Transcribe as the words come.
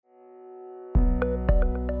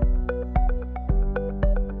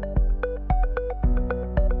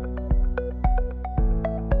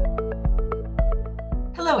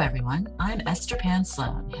everyone. I'm Esther Pan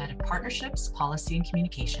Sloan, Head of Partnerships, Policy, and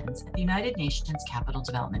Communications at the United Nations Capital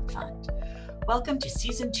Development Fund. Welcome to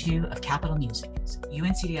Season 2 of Capital Musings,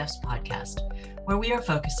 UNCDF's podcast, where we are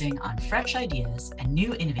focusing on fresh ideas and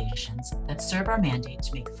new innovations that serve our mandate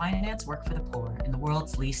to make finance work for the poor in the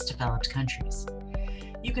world's least developed countries.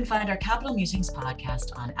 You can find our Capital Musings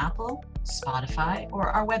podcast on Apple, Spotify, or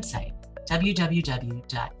our website, www.uncdf.org.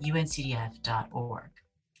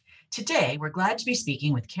 Today, we're glad to be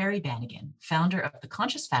speaking with Carrie Bannigan, founder of the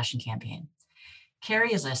Conscious Fashion Campaign.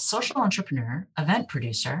 Carrie is a social entrepreneur, event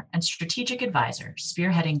producer, and strategic advisor,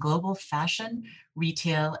 spearheading global fashion,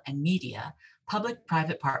 retail, and media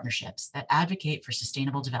public-private partnerships that advocate for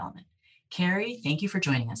sustainable development. Carrie, thank you for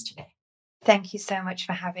joining us today. Thank you so much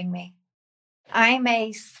for having me. I'm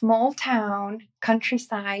a small town,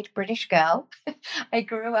 countryside British girl. I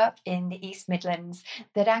grew up in the East Midlands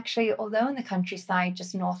that actually, although in the countryside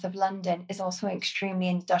just north of London, is also an extremely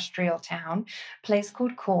industrial town, a place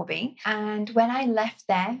called Corby. And when I left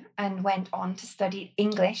there and went on to study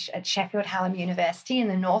English at Sheffield Hallam University in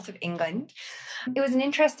the north of England, it was an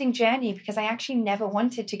interesting journey because I actually never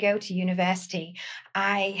wanted to go to university.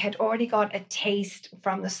 I had already got a taste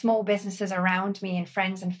from the small businesses around me and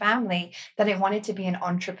friends and family that I wanted to be an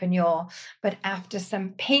entrepreneur. But after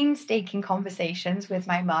some painstaking conversations with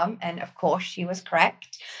my mum, and of course she was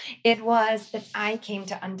correct, it was that I came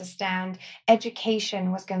to understand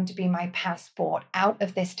education was going to be my passport out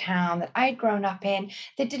of this town that I'd grown up in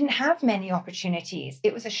that didn't have many opportunities.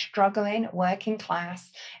 It was a struggling working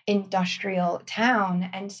class industrial town.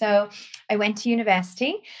 And so I went to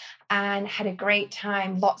university and had a great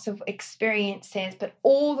time, lots of experiences. But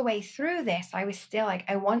all the way through this, I was still like,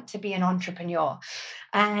 I want to be an entrepreneur.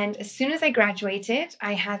 And as soon as I graduated,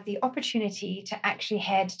 I had the opportunity to actually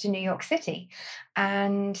head to New York City.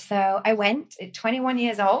 And so I went at 21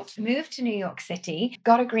 years old, moved to New York City,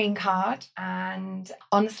 got a green card. And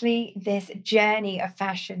honestly, this journey of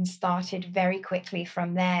fashion started very quickly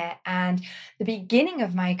from there. And the beginning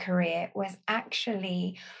of my career was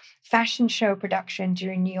actually fashion show production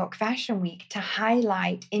during New York Fashion Week to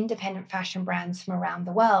highlight independent fashion brands from around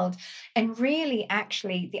the world, and really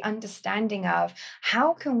actually the understanding of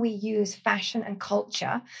how can we use fashion and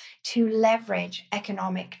culture to leverage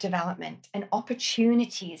economic development and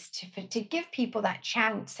opportunities to give people that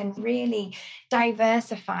chance and really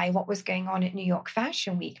diversify what was going on at New York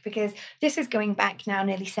Fashion Week, because this is going back now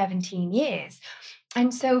nearly 17 years.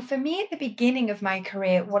 And so for me, at the beginning of my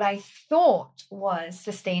career, what I thought was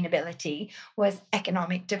sustainability was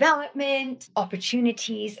economic development,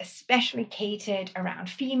 opportunities, especially catered around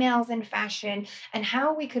females in fashion, and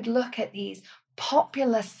how we could look at these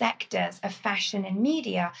popular sectors of fashion and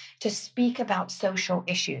media to speak about social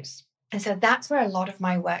issues. And so that's where a lot of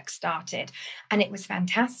my work started. And it was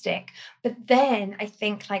fantastic. But then I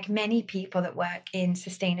think, like many people that work in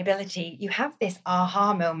sustainability, you have this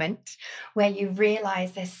aha moment where you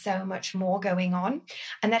realize there's so much more going on.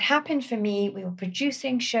 And that happened for me. We were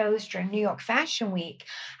producing shows during New York Fashion Week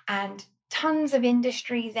and tons of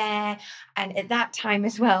industry there. And at that time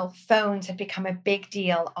as well, phones had become a big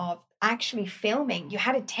deal of actually filming. You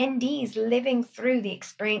had attendees living through the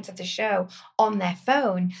experience of the show on their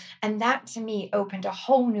phone. And that to me opened a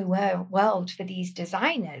whole new world for these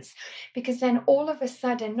designers, because then all of a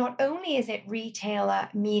sudden, not only is it retailer,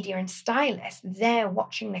 media, and stylists there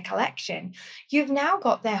watching the collection, you've now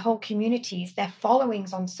got their whole communities, their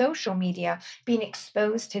followings on social media being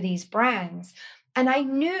exposed to these brands. And I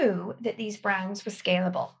knew that these brands were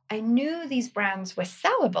scalable. I knew these brands were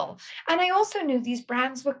sellable. And I also knew these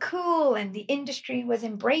brands were cool and the industry was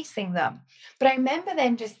embracing them. But I remember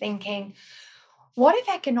then just thinking, what if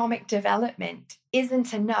economic development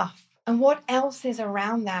isn't enough? And what else is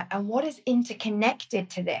around that? And what is interconnected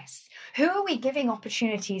to this? Who are we giving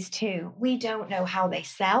opportunities to? We don't know how they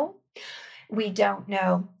sell. We don't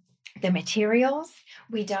know the materials.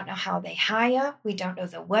 We don't know how they hire. We don't know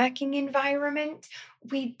the working environment.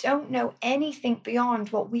 We don't know anything beyond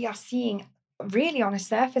what we are seeing really on a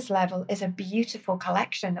surface level is a beautiful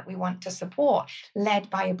collection that we want to support, led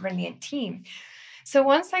by a brilliant team. So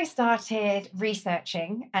once I started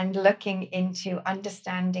researching and looking into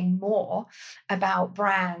understanding more about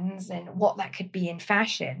brands and what that could be in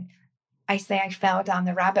fashion, I say I fell down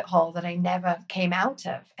the rabbit hole that I never came out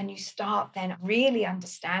of. And you start then really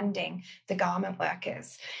understanding the garment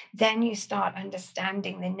workers. Then you start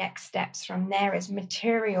understanding the next steps from there as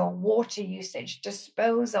material, water usage,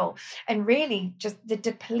 disposal, and really just the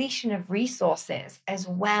depletion of resources, as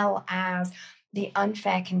well as the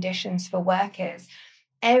unfair conditions for workers.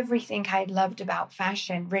 everything I loved about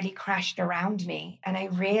fashion really crashed around me. And I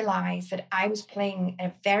realized that I was playing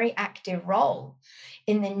a very active role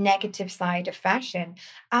in the negative side of fashion.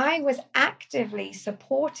 I was actively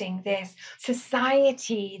supporting this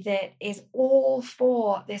society that is all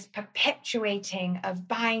for this perpetuating of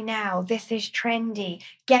buy now, this is trendy,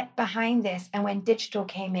 get behind this. And when digital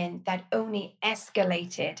came in, that only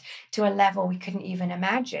escalated to a level we couldn't even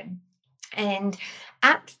imagine. And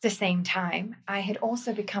at the same time, I had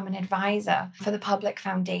also become an advisor for the Public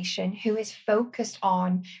Foundation, who is focused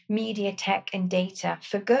on media, tech, and data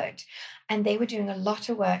for good. And they were doing a lot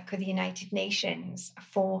of work with the United Nations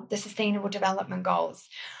for the Sustainable Development Goals.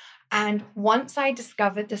 And once I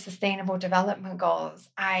discovered the Sustainable Development Goals,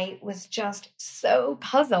 I was just so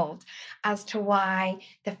puzzled as to why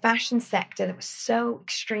the fashion sector that was so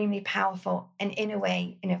extremely powerful and in a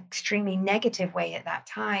way, in an extremely negative way at that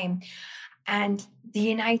time, and the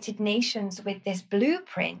United Nations with this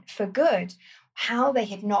blueprint for good, how they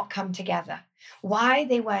had not come together, why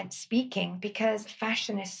they weren't speaking, because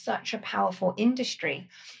fashion is such a powerful industry.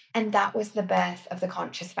 And that was the birth of the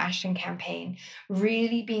Conscious Fashion campaign,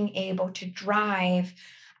 really being able to drive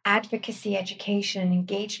advocacy, education, and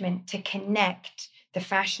engagement to connect the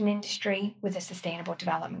fashion industry with the Sustainable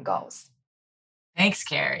Development Goals. Thanks,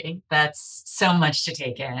 Carrie. That's so much to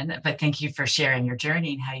take in, but thank you for sharing your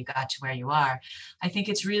journey and how you got to where you are. I think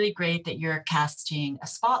it's really great that you're casting a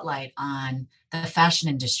spotlight on the fashion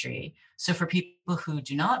industry. So for people who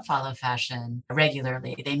do not follow fashion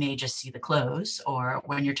regularly, they may just see the clothes, or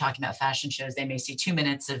when you're talking about fashion shows, they may see 2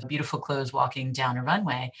 minutes of beautiful clothes walking down a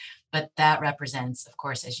runway. But that represents, of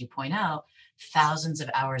course, as you point out, thousands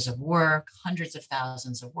of hours of work, hundreds of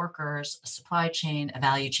thousands of workers, a supply chain, a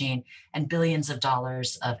value chain, and billions of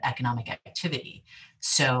dollars of economic activity.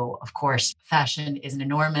 So, of course, fashion is an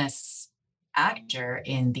enormous actor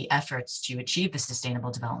in the efforts to achieve the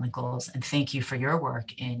Sustainable Development Goals. And thank you for your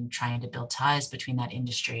work in trying to build ties between that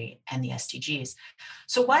industry and the SDGs.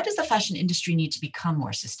 So, why does the fashion industry need to become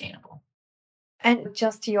more sustainable? And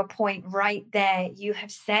just to your point right there, you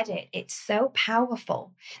have said it. It's so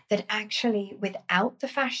powerful that actually, without the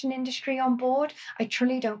fashion industry on board, I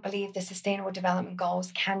truly don't believe the Sustainable Development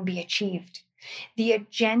Goals can be achieved. The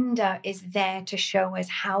agenda is there to show us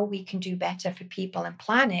how we can do better for people and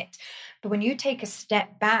planet. But when you take a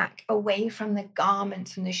step back away from the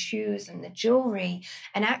garments and the shoes and the jewelry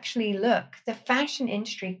and actually look, the fashion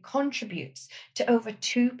industry contributes to over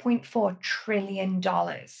 $2.4 trillion.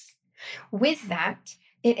 With that,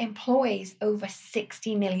 it employs over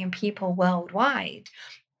 60 million people worldwide.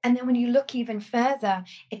 And then when you look even further,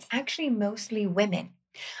 it's actually mostly women.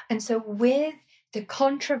 And so, with the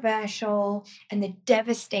controversial and the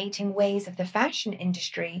devastating ways of the fashion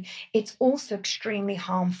industry, it's also extremely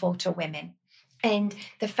harmful to women. And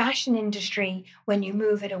the fashion industry, when you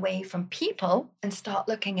move it away from people and start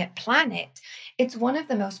looking at planet, it's one of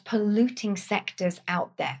the most polluting sectors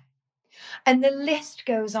out there. And the list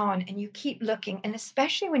goes on, and you keep looking. And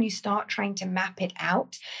especially when you start trying to map it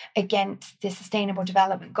out against the Sustainable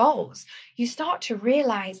Development Goals, you start to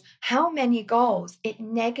realize how many goals it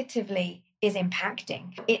negatively is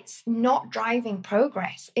impacting. It's not driving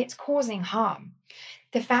progress, it's causing harm.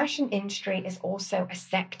 The fashion industry is also a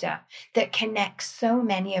sector that connects so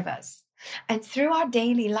many of us. And through our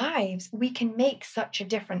daily lives, we can make such a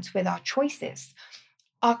difference with our choices.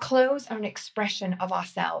 Our clothes are an expression of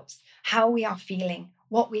ourselves, how we are feeling,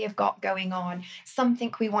 what we have got going on,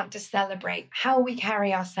 something we want to celebrate, how we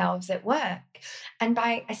carry ourselves at work. And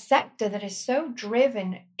by a sector that is so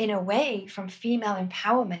driven in a way from female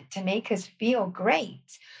empowerment to make us feel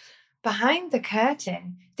great, behind the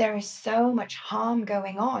curtain, there is so much harm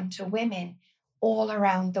going on to women all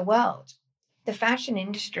around the world. The fashion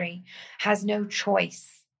industry has no choice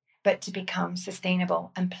but to become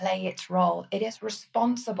sustainable and play its role. It is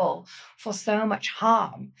responsible for so much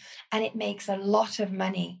harm, and it makes a lot of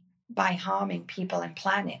money by harming people and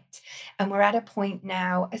planet. And we're at a point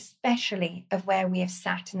now, especially of where we have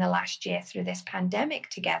sat in the last year through this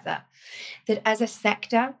pandemic together, that as a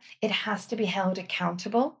sector, it has to be held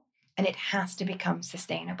accountable and it has to become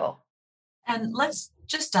sustainable. And let's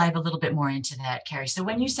just dive a little bit more into that, Carrie. So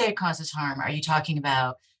when you say it causes harm, are you talking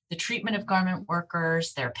about the treatment of garment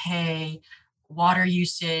workers, their pay, water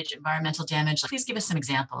usage, environmental damage? Please give us some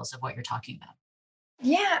examples of what you're talking about.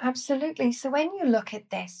 Yeah, absolutely. So when you look at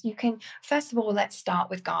this, you can, first of all, let's start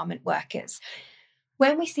with garment workers.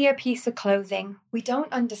 When we see a piece of clothing, we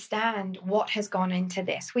don't understand what has gone into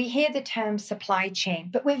this. We hear the term supply chain,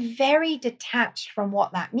 but we're very detached from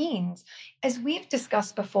what that means. As we've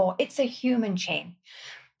discussed before, it's a human chain.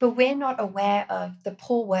 But we're not aware of the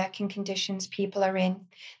poor working conditions people are in,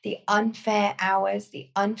 the unfair hours, the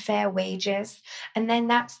unfair wages. And then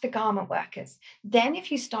that's the garment workers. Then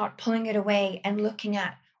if you start pulling it away and looking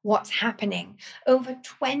at what's happening, over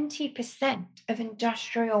 20% of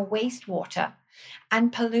industrial wastewater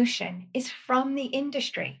and pollution is from the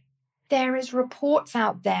industry. There is reports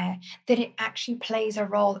out there that it actually plays a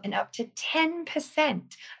role in up to 10%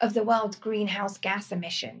 of the world's greenhouse gas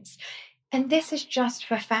emissions. And this is just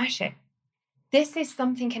for fashion. This is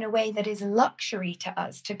something in a way that is luxury to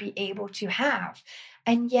us to be able to have.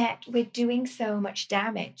 And yet we're doing so much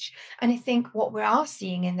damage. And I think what we are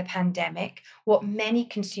seeing in the pandemic, what many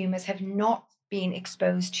consumers have not been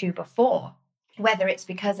exposed to before, whether it's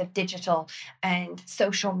because of digital and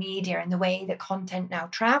social media and the way that content now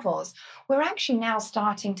travels, we're actually now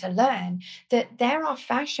starting to learn that there are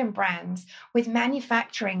fashion brands with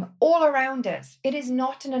manufacturing all around us. It is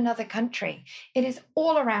not in another country. It is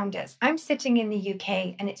all around us. I'm sitting in the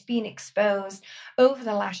UK and it's been exposed over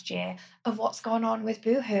the last year of what's gone on with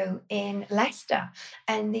Boohoo in Leicester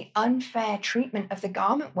and the unfair treatment of the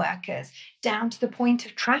garment workers down to the point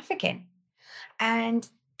of trafficking. And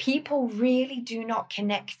people really do not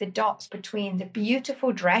connect the dots between the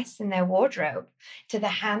beautiful dress in their wardrobe to the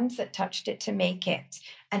hands that touched it to make it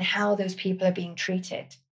and how those people are being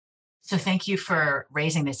treated. So thank you for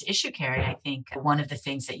raising this issue, Carrie. I think one of the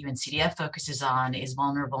things that UNCDF focuses on is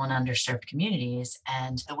vulnerable and underserved communities.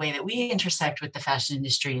 And the way that we intersect with the fashion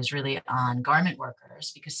industry is really on garment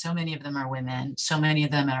workers, because so many of them are women. So many of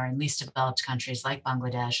them are in least developed countries like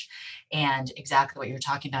Bangladesh. And exactly what you're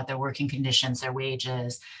talking about, their working conditions, their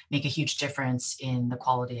wages make a huge difference in the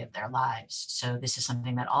quality of their lives. So this is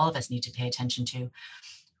something that all of us need to pay attention to.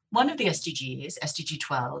 One of the SDGs, SDG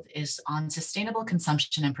 12, is on sustainable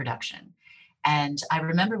consumption and production. And I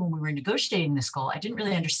remember when we were negotiating this goal, I didn't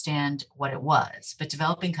really understand what it was, but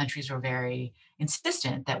developing countries were very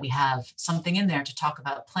insistent that we have something in there to talk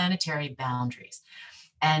about planetary boundaries.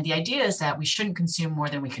 And the idea is that we shouldn't consume more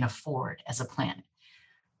than we can afford as a planet.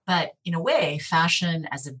 But in a way, fashion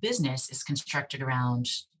as a business is constructed around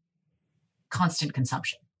constant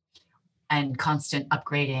consumption and constant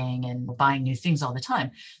upgrading and buying new things all the time.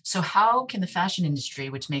 So how can the fashion industry,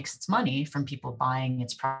 which makes its money from people buying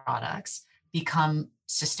its products, become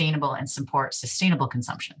sustainable and support sustainable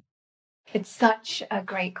consumption? It's such a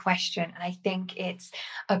great question. And I think it's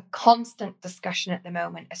a constant discussion at the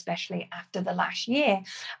moment, especially after the last year.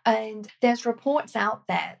 And there's reports out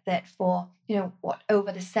there that for,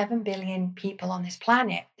 over the 7 billion people on this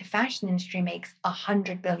planet, the fashion industry makes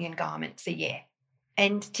 100 billion garments a year.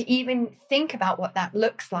 And to even think about what that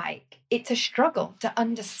looks like, it's a struggle to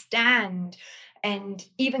understand and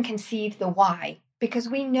even conceive the why, because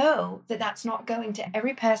we know that that's not going to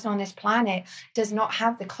every person on this planet does not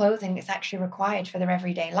have the clothing that's actually required for their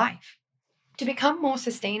everyday life. To become more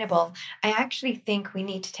sustainable, I actually think we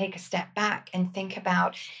need to take a step back and think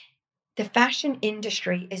about the fashion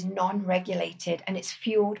industry is non-regulated and it's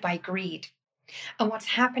fueled by greed. And what's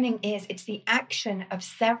happening is it's the action of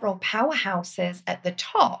several powerhouses at the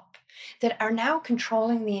top that are now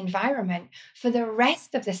controlling the environment for the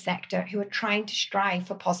rest of the sector who are trying to strive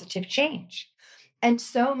for positive change. And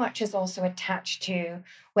so much is also attached to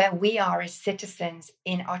where we are as citizens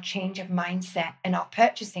in our change of mindset and our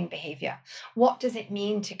purchasing behavior. What does it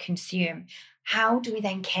mean to consume? How do we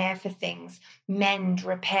then care for things, mend,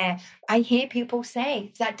 repair? I hear people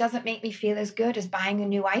say that doesn't make me feel as good as buying a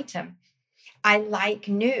new item. I like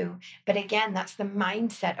new, but again, that's the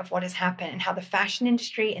mindset of what has happened and how the fashion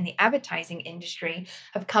industry and the advertising industry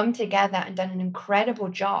have come together and done an incredible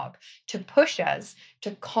job to push us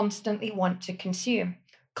to constantly want to consume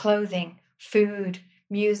clothing, food,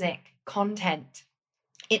 music, content.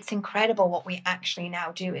 It's incredible what we actually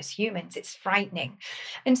now do as humans. It's frightening.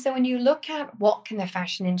 And so when you look at what can the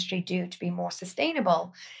fashion industry do to be more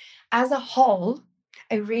sustainable, as a whole,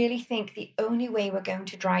 I really think the only way we're going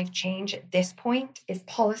to drive change at this point is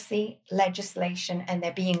policy, legislation, and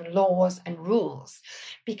there being laws and rules.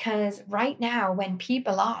 Because right now, when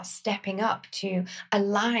people are stepping up to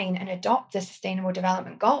align and adopt the Sustainable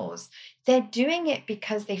Development Goals, they're doing it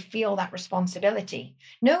because they feel that responsibility.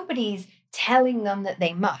 Nobody's telling them that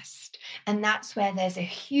they must. And that's where there's a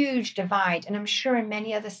huge divide. And I'm sure in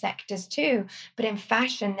many other sectors too. But in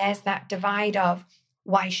fashion, there's that divide of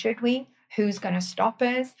why should we? Who's going to stop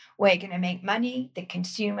us? We're going to make money. The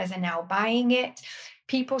consumers are now buying it.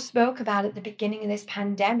 People spoke about at the beginning of this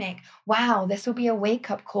pandemic, wow, this will be a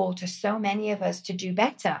wake-up call to so many of us to do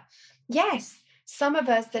better. Yes, some of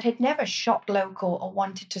us that had never shopped local or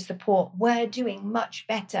wanted to support were doing much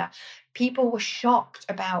better. People were shocked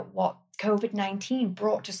about what COVID-19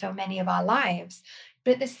 brought to so many of our lives.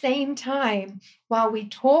 But at the same time, while we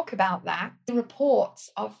talk about that, the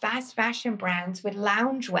reports of fast fashion brands with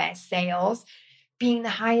loungewear sales being the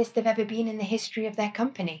highest they've ever been in the history of their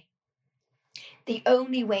company. The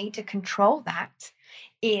only way to control that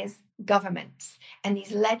is governments and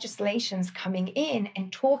these legislations coming in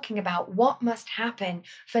and talking about what must happen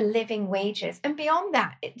for living wages. And beyond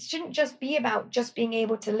that, it shouldn't just be about just being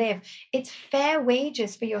able to live. It's fair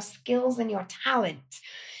wages for your skills and your talent.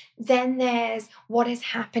 Then there's what is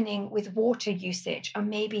happening with water usage, or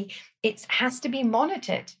maybe it has to be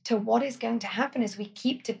monitored to what is going to happen as we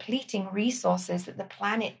keep depleting resources that the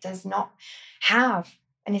planet does not have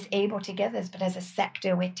and is able to give us, but as a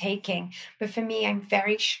sector we're taking. But for me, I'm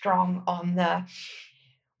very strong on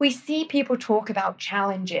we see people talk about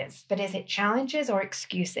challenges, but is it challenges or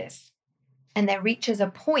excuses? And there reaches a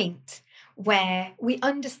point where we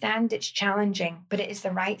understand it's challenging, but it is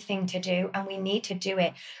the right thing to do, and we need to do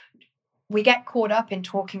it. We get caught up in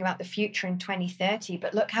talking about the future in 2030,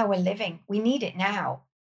 but look how we're living. We need it now.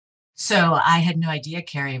 So I had no idea,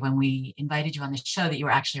 Carrie, when we invited you on the show, that you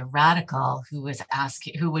were actually a radical who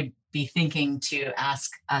would be thinking to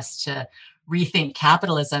ask us to rethink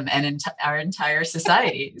capitalism and our entire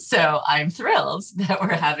society. So I'm thrilled that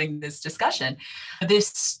we're having this discussion.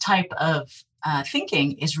 This type of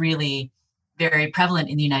thinking is really very prevalent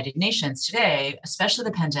in the United Nations today, especially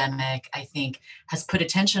the pandemic, I think, has put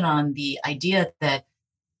attention on the idea that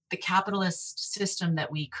the capitalist system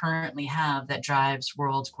that we currently have that drives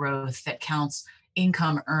world growth, that counts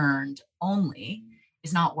income earned only,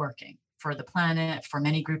 is not working for the planet, for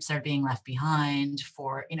many groups that are being left behind,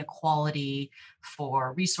 for inequality,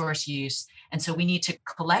 for resource use. And so we need to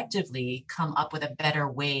collectively come up with a better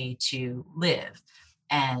way to live.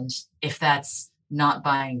 And if that's not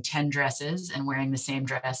buying 10 dresses and wearing the same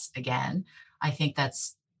dress again, I think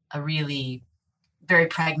that's a really very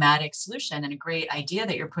pragmatic solution and a great idea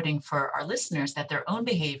that you're putting for our listeners, that their own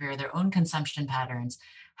behavior, their own consumption patterns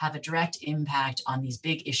have a direct impact on these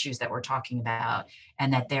big issues that we're talking about,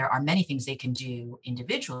 and that there are many things they can do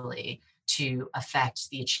individually to affect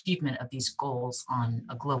the achievement of these goals on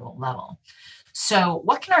a global level. So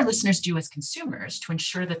what can our listeners do as consumers to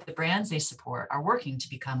ensure that the brands they support are working to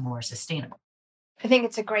become more sustainable? I think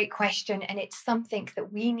it's a great question, and it's something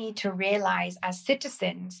that we need to realize as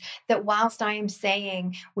citizens, that whilst I am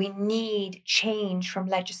saying we need change from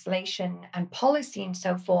legislation and policy and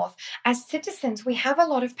so forth, as citizens, we have a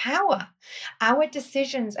lot of power. Our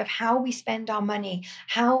decisions of how we spend our money,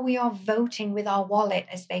 how we are voting with our wallet,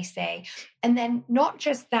 as they say. And then not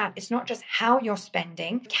just that, it's not just how you're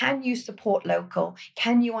spending. Can you support local?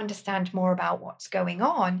 Can you understand more about what's going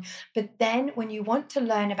on? But then when you want to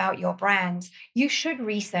learn about your brands, you should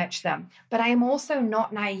research them. But I am also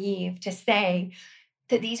not naive to say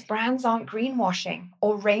that these brands aren't greenwashing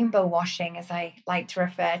or rainbow washing, as I like to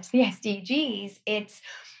refer to the SDGs. It's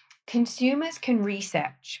consumers can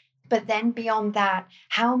research. But then beyond that,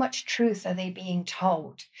 how much truth are they being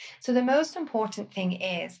told? So the most important thing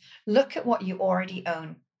is look at what you already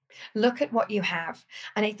own. Look at what you have.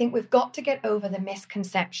 And I think we've got to get over the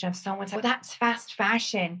misconception of someone saying, well, that's fast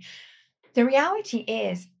fashion. The reality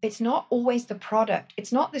is, it's not always the product.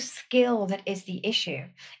 It's not the skill that is the issue.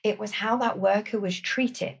 It was how that worker was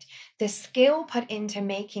treated. The skill put into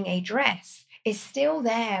making a dress is still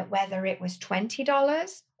there, whether it was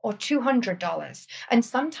 $20 or $200. And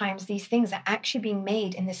sometimes these things are actually being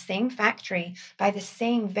made in the same factory by the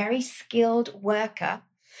same very skilled worker,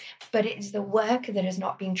 but it is the worker that is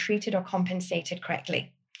not being treated or compensated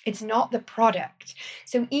correctly. It's not the product.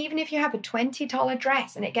 So even if you have a $20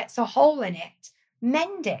 dress and it gets a hole in it,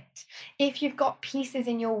 mend it. If you've got pieces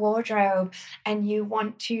in your wardrobe and you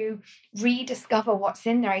want to rediscover what's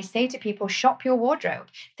in there, I say to people, shop your wardrobe.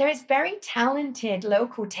 There is very talented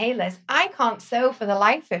local tailors. I can't sew for the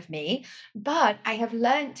life of me, but I have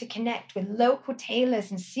learned to connect with local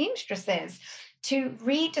tailors and seamstresses to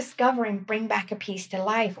rediscover and bring back a piece to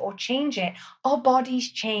life or change it. Our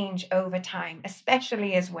bodies change over time,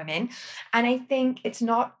 especially as women. And I think it's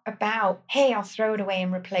not about, hey, I'll throw it away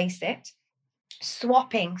and replace it.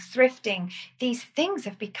 Swapping, thrifting, these things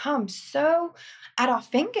have become so at our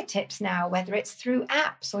fingertips now, whether it's through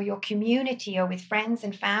apps or your community or with friends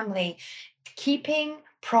and family, keeping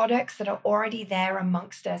products that are already there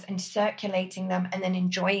amongst us and circulating them and then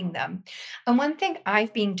enjoying them. And one thing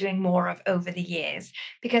I've been doing more of over the years,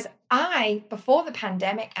 because before the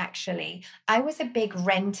pandemic, actually, I was a big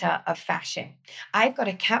renter of fashion. I've got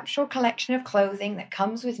a capsule collection of clothing that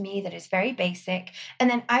comes with me that is very basic. And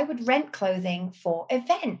then I would rent clothing for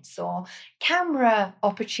events or camera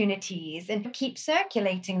opportunities and keep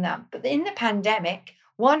circulating them. But in the pandemic,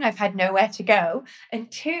 one, I've had nowhere to go,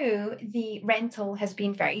 and two, the rental has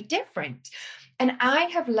been very different. And I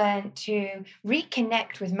have learned to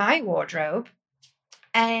reconnect with my wardrobe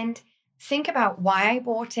and think about why I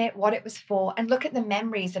bought it, what it was for, and look at the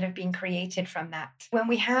memories that have been created from that. When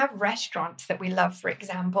we have restaurants that we love, for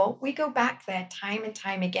example, we go back there time and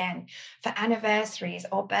time again for anniversaries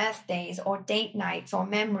or birthdays or date nights or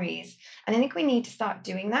memories. And I think we need to start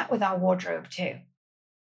doing that with our wardrobe too.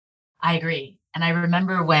 I agree. And I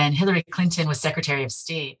remember when Hillary Clinton was Secretary of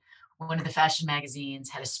State, one of the fashion magazines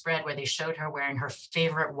had a spread where they showed her wearing her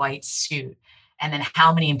favorite white suit and then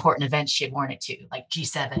how many important events she had worn it to, like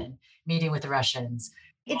G7, meeting with the Russians.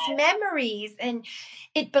 It's memories and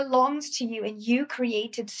it belongs to you, and you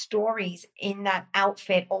created stories in that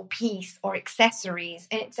outfit or piece or accessories.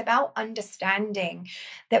 And it's about understanding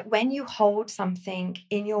that when you hold something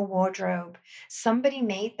in your wardrobe, somebody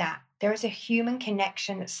made that. There is a human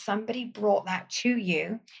connection that somebody brought that to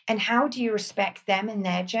you. And how do you respect them and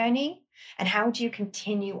their journey? And how do you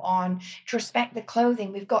continue on to respect the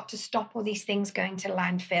clothing? We've got to stop all these things going to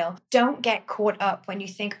landfill. Don't get caught up when you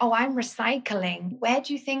think, oh, I'm recycling. Where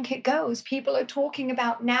do you think it goes? People are talking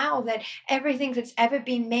about now that everything that's ever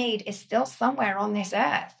been made is still somewhere on this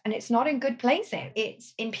earth, and it's not in good places.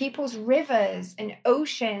 It's in people's rivers and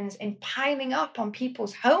oceans and piling up on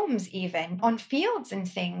people's homes, even on fields and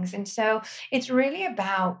things. And so it's really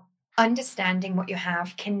about understanding what you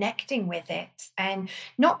have, connecting with it, and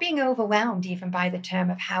not being overwhelmed even by the term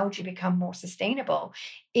of how do you become more sustainable.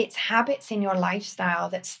 It's habits in your lifestyle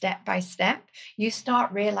that step by step you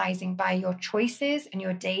start realizing by your choices and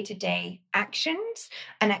your day-to-day actions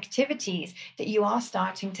and activities that you are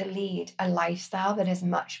starting to lead a lifestyle that is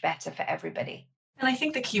much better for everybody. And I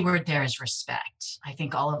think the key word there is respect. I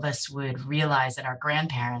think all of us would realize that our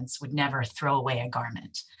grandparents would never throw away a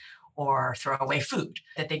garment or throw away food,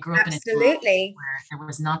 that they grew up in a time Absolutely. where there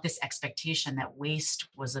was not this expectation that waste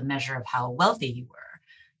was a measure of how wealthy you were,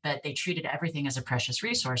 but they treated everything as a precious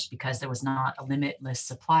resource because there was not a limitless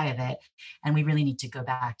supply of it. And we really need to go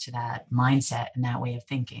back to that mindset and that way of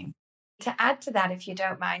thinking. To add to that, if you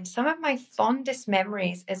don't mind, some of my fondest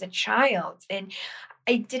memories as a child, and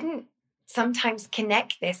I didn't sometimes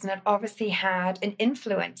connect this, and it obviously had an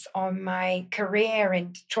influence on my career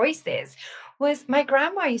and choices, was my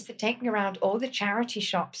grandma used to take me around all the charity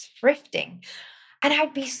shops thrifting, and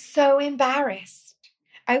I'd be so embarrassed.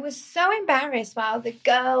 I was so embarrassed while the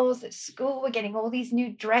girls at school were getting all these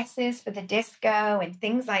new dresses for the disco and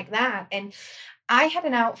things like that. And I had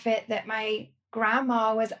an outfit that my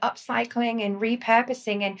grandma was upcycling and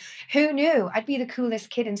repurposing. And who knew I'd be the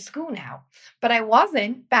coolest kid in school now? But I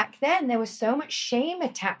wasn't back then. There was so much shame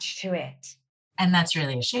attached to it. And that's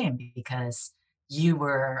really a shame because you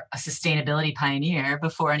were a sustainability pioneer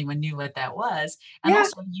before anyone knew what that was. And Yeah.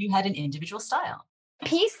 also, you had an individual style.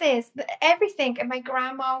 Pieces, everything. And my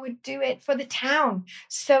grandma would do it for the town,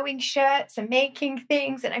 sewing shirts and making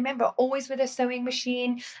things. And I remember always with a sewing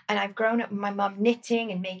machine. And I've grown up with my mum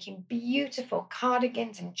knitting and making beautiful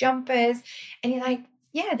cardigans and jumpers. And you're like,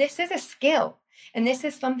 yeah, this is a skill. And this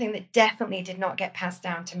is something that definitely did not get passed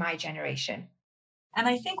down to my generation. And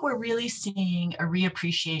I think we're really seeing a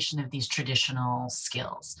reappreciation of these traditional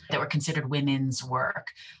skills that were considered women's work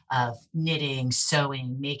of knitting,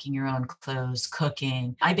 sewing, making your own clothes,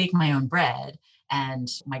 cooking. I bake my own bread, and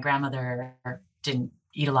my grandmother didn't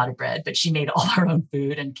eat a lot of bread, but she made all her own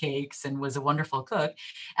food and cakes and was a wonderful cook.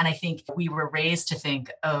 And I think we were raised to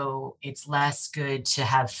think, oh, it's less good to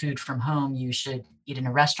have food from home. You should eat in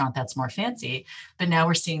a restaurant that's more fancy. But now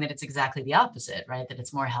we're seeing that it's exactly the opposite, right? That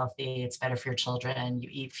it's more healthy, it's better for your children, you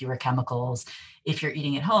eat fewer chemicals if you're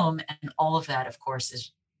eating at home. And all of that, of course,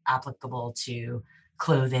 is applicable to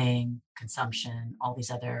clothing, consumption, all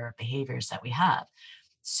these other behaviors that we have.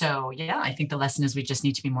 So, yeah, I think the lesson is we just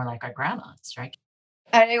need to be more like our grandmas, right?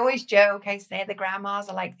 I always joke, I say the grandmas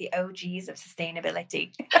are like the OGs of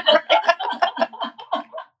sustainability.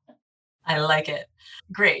 I like it.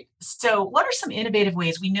 Great. So, what are some innovative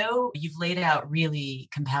ways? We know you've laid out really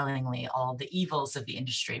compellingly all the evils of the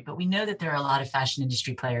industry, but we know that there are a lot of fashion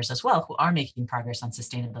industry players as well who are making progress on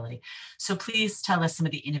sustainability. So, please tell us some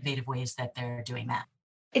of the innovative ways that they're doing that.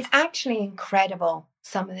 It's actually incredible,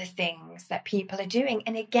 some of the things that people are doing.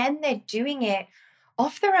 And again, they're doing it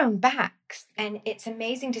off their own backs. And it's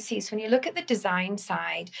amazing to see. So when you look at the design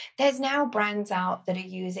side, there's now brands out that are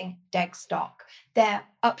using dead stock. They're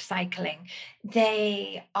upcycling.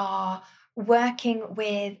 They are working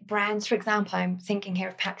with brands. For example, I'm thinking here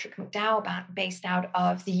of Patrick McDowell, based out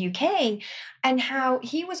of the UK, and how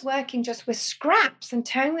he was working just with scraps and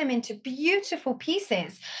turning them into beautiful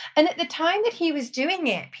pieces. And at the time that he was doing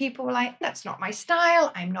it, people were like, that's not my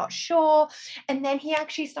style, I'm not sure. And then he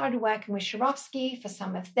actually started working with Swarovski for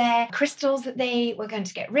some of their crystals that they were going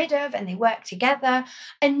to get rid of, and they worked together.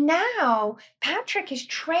 And now Patrick is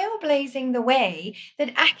trailblazing the way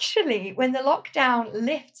that actually, when the lockdown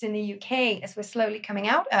lifts in the UK, as we're slowly coming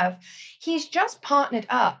out of, he's just partnered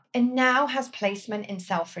up and now has placement in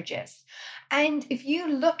Selfridges. And if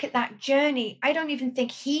you look at that journey, I don't even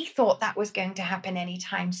think he thought that was going to happen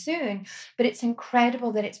anytime soon, but it's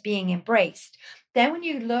incredible that it's being embraced. Then when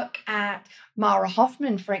you look at Mara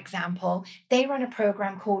Hoffman, for example, they run a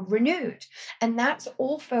program called Renewed, and that's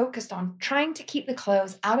all focused on trying to keep the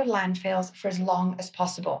clothes out of landfills for as long as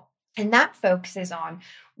possible. And that focuses on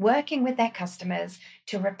working with their customers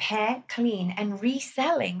to repair, clean, and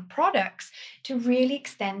reselling products to really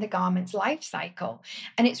extend the garment's life cycle.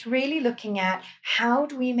 And it's really looking at how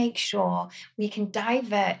do we make sure we can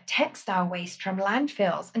divert textile waste from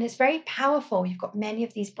landfills. And it's very powerful. You've got many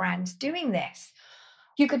of these brands doing this.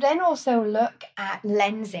 You could then also look at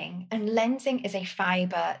lensing, and lensing is a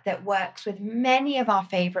fiber that works with many of our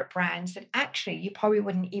favorite brands that actually you probably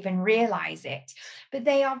wouldn't even realize it, but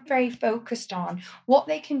they are very focused on what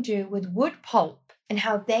they can do with wood pulp and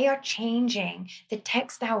how they are changing the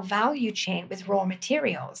textile value chain with raw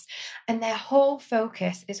materials. And their whole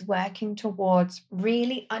focus is working towards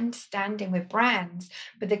really understanding with brands.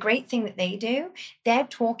 But the great thing that they do, they're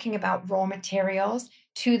talking about raw materials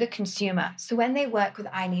to the consumer. So when they work with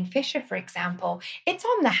Eileen Fisher, for example, it's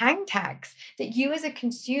on the hang tags that you as a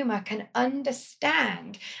consumer can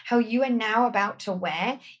understand how you are now about to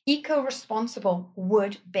wear eco-responsible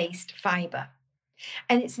wood-based fiber.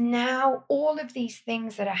 And it's now all of these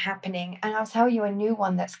things that are happening. And I'll tell you a new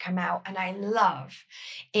one that's come out and I love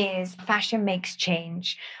is Fashion Makes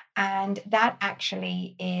Change. And that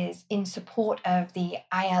actually is in support of the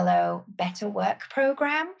ILO Better Work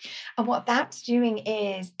program. And what that's doing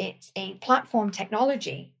is it's a platform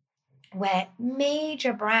technology where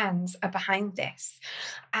major brands are behind this.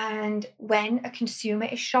 And when a consumer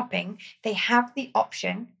is shopping, they have the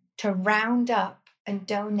option to round up and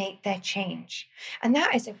donate their change. And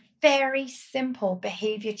that is a very simple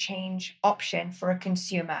behavior change option for a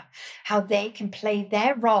consumer, how they can play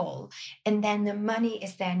their role. And then the money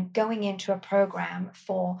is then going into a program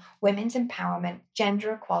for women's empowerment,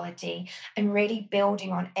 gender equality, and really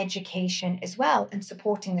building on education as well and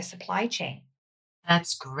supporting the supply chain.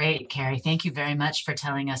 That's great, Carrie. Thank you very much for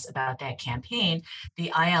telling us about that campaign.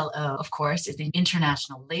 The ILO, of course, is the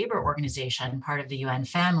International Labor Organization, part of the UN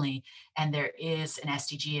family, and there is an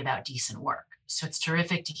SDG about decent work. So it's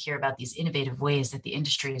terrific to hear about these innovative ways that the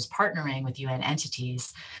industry is partnering with UN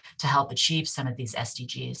entities to help achieve some of these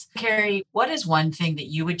SDGs. Carrie, what is one thing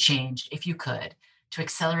that you would change, if you could, to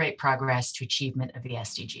accelerate progress to achievement of the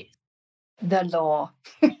SDGs? The law.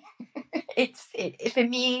 For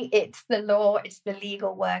me, it's the law, it's the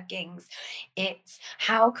legal workings. It's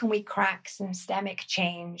how can we crack systemic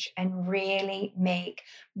change and really make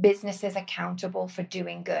businesses accountable for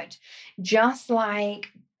doing good. Just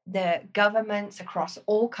like the governments across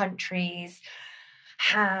all countries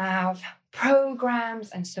have programs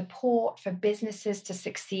and support for businesses to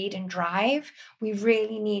succeed and drive, we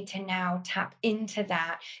really need to now tap into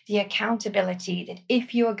that, the accountability that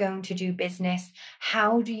if you are going to do business,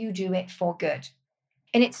 how do you do it for good?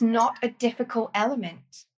 And it's not a difficult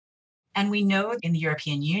element. And we know in the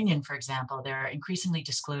European Union, for example, there are increasingly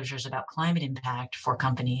disclosures about climate impact for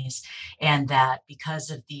companies, and that because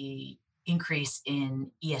of the increase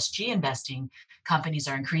in ESG investing, companies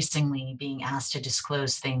are increasingly being asked to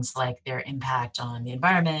disclose things like their impact on the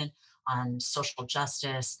environment, on social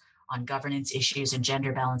justice, on governance issues and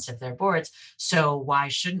gender balance of their boards. So why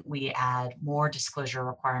shouldn't we add more disclosure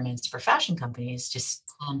requirements for fashion companies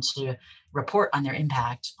to report on their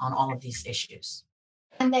impact on all of these issues?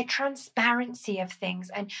 And their transparency of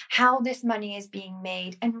things and how this money is being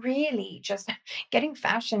made, and really just getting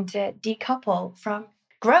fashion to decouple from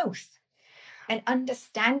growth. And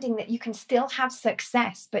understanding that you can still have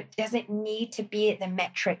success, but does it need to be at the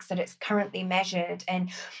metrics that it's currently measured? And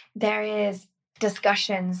there is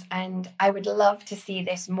discussions, and I would love to see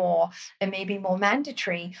this more and maybe more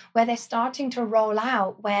mandatory, where they're starting to roll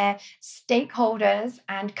out where stakeholders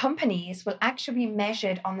and companies will actually be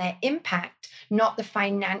measured on their impact, not the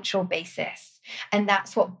financial basis. And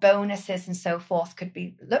that's what bonuses and so forth could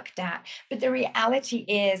be looked at. But the reality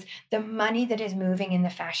is the money that is moving in the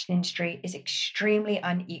fashion industry is extremely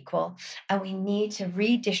unequal. And we need to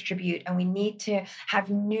redistribute, and we need to have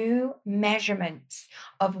new measurements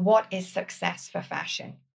of what is success for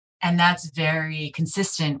fashion. And that's very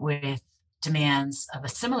consistent with demands of a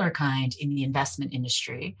similar kind in the investment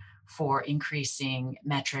industry for increasing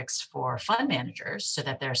metrics for fund managers so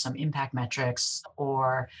that there are some impact metrics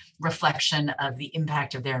or reflection of the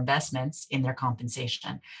impact of their investments in their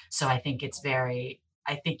compensation. So I think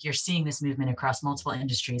you're seeing this movement across multiple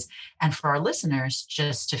industries. And for our listeners,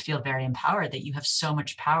 just to feel very empowered that you have so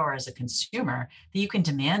much power as a consumer that you can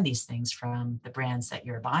demand these things from the brands that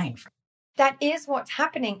you're buying from. That is what's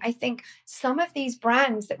happening. I think some of these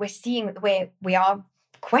brands that we're seeing, where we are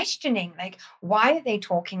questioning, like, why are they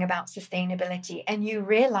talking about sustainability? And you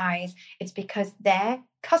realize it's because their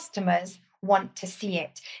customers want to see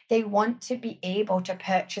it. They want to be able to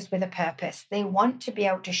purchase with a purpose. They want to be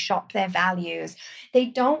able to shop their values. They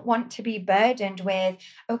don't want to be burdened with,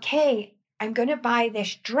 okay, I'm going to buy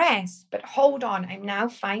this dress, but hold on, I'm now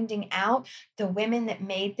finding out the women that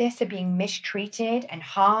made this are being mistreated and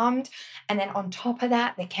harmed. And then on top of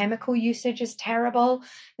that, the chemical usage is terrible.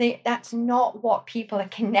 That's not what people are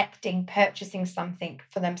connecting purchasing something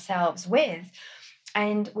for themselves with.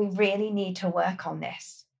 And we really need to work on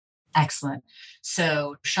this. Excellent.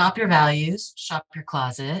 So shop your values, shop your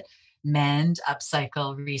closet, mend,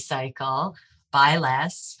 upcycle, recycle, buy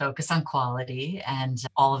less, focus on quality, and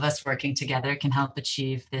all of us working together can help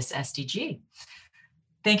achieve this SDG.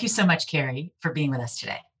 Thank you so much, Carrie, for being with us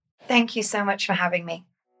today. Thank you so much for having me.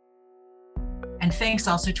 And thanks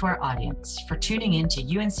also to our audience for tuning in to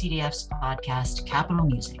UNCDF's podcast, Capital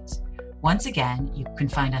Musings. Once again, you can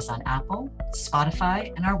find us on Apple,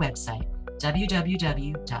 Spotify, and our website,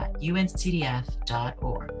 www.uncdf.org.